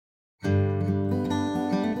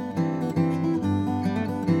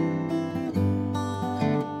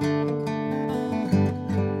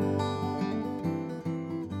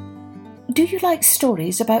Do you like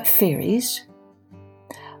stories about fairies?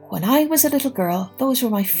 When I was a little girl, those were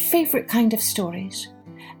my favourite kind of stories.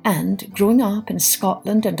 And growing up in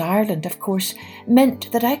Scotland and Ireland, of course,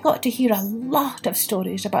 meant that I got to hear a lot of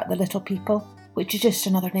stories about the little people, which is just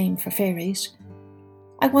another name for fairies.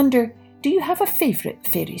 I wonder, do you have a favourite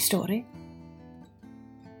fairy story?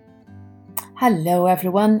 Hello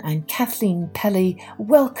everyone, I'm Kathleen Pelly.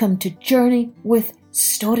 Welcome to Journey with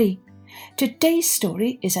Story. Today's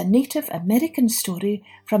story is a Native American story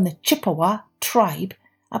from the Chippewa tribe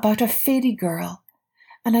about a fairy girl.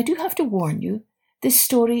 And I do have to warn you, this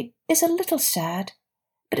story is a little sad,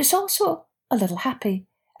 but it's also a little happy,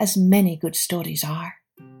 as many good stories are.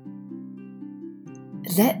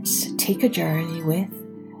 Let's take a journey with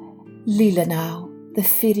Leelinau, the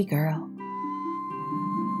fairy girl.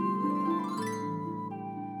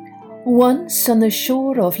 Once on the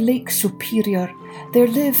shore of Lake Superior, there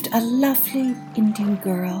lived a lovely Indian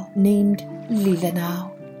girl named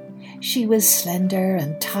Leelinau. She was slender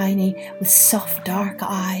and tiny, with soft dark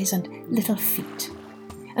eyes and little feet.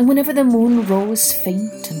 And whenever the moon rose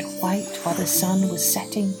faint and white while the sun was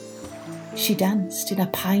setting, she danced in a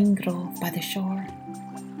pine grove by the shore.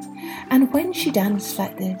 And when she danced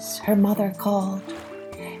like this, her mother called,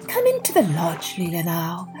 "Come into the lodge,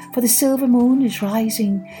 Leelinau, for the silver moon is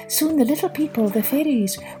rising. Soon the little people, the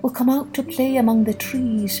fairies, will come out to play among the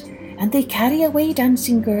trees, and they carry away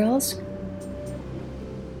dancing girls."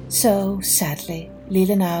 So, sadly,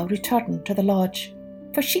 Leelinau returned to the lodge,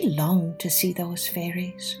 for she longed to see those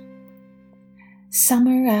fairies.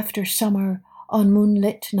 Summer after summer, on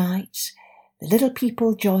moonlit nights, the little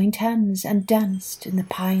people joined hands and danced in the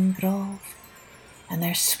pine grove, and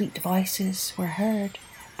their sweet voices were heard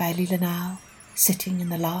by Leelinau sitting in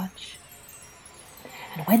the lodge.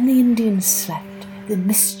 And when the Indians slept, the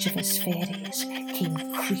mischievous fairies came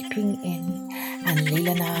creeping in, and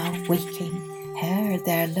Leelinau, waking, heard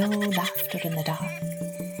their low laughter in the dark.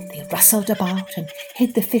 They rustled about and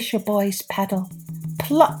hid the fisher boy's paddle,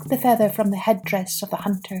 plucked the feather from the headdress of the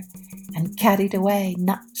hunter, and carried away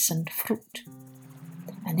nuts and fruit.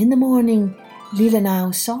 And in the morning,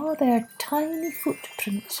 Leelinau saw their tiny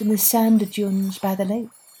footprints in the sand dunes by the lake.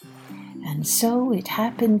 And so it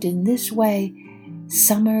happened in this way,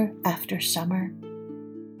 summer after summer.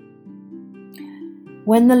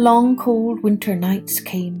 When the long cold winter nights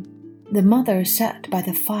came, the mother sat by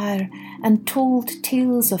the fire and told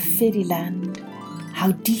tales of fairyland,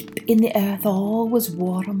 how deep in the earth all was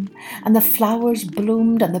warm, and the flowers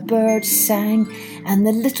bloomed and the birds sang, and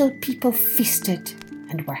the little people feasted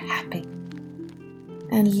and were happy.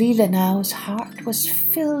 And Leelinau's heart was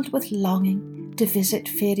filled with longing to visit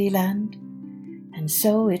fairyland. And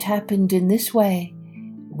so it happened in this way,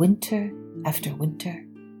 winter after winter.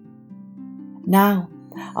 Now,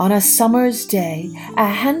 on a summer's day, a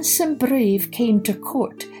handsome brave came to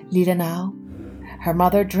court Leelinau. Her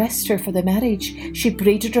mother dressed her for the marriage. She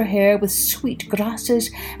braided her hair with sweet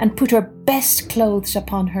grasses and put her best clothes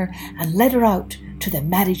upon her and led her out to the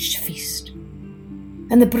marriage feast.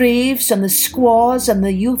 And the braves and the squaws and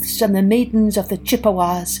the youths and the maidens of the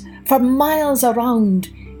Chippewas, for miles around,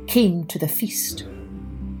 came to the feast.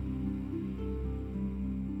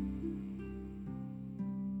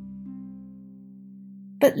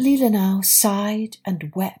 But Leelinau sighed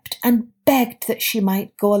and wept and begged that she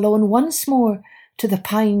might go alone once more to the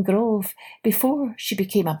pine grove before she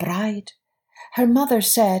became a bride. Her mother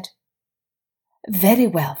said, "Very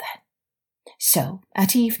well then." So,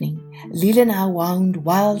 at evening, Leelinau wound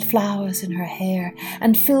wild flowers in her hair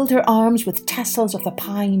and filled her arms with tassels of the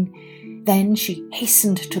pine. Then she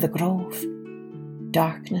hastened to the grove.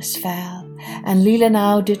 Darkness fell, and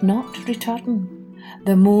Leelinau did not return.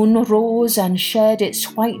 The moon rose and shed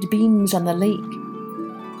its white beams on the lake.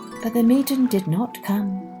 But the maiden did not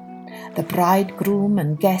come. The bridegroom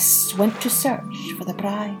and guests went to search for the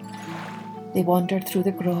bride. They wandered through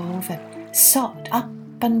the grove and sought up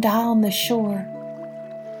and down the shore.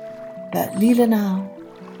 But Leelinau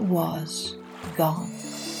was gone.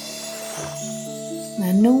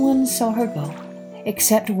 And no one saw her go,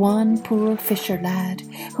 except one poor fisher lad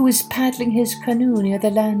who was paddling his canoe near the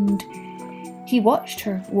land. He watched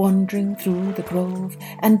her wandering through the grove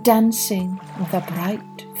and dancing with a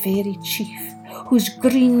bright fairy chief whose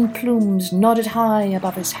green plumes nodded high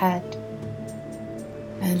above his head.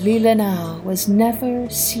 And Leelinau was never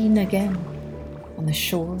seen again on the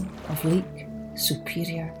shore of Lake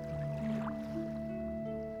Superior.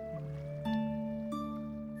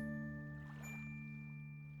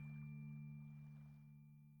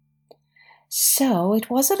 So it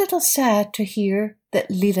was a little sad to hear that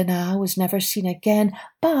Leelinau was never seen again,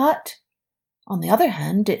 but on the other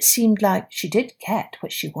hand, it seemed like she did get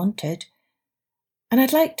what she wanted. And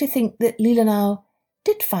I'd like to think that Leelinau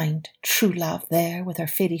did find true love there with her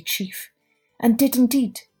fairy chief, and did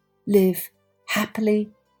indeed live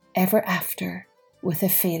happily ever after with the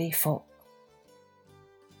fairy folk.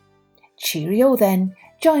 Cheerio then,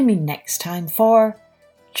 join me next time for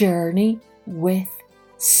Journey with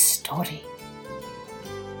Story.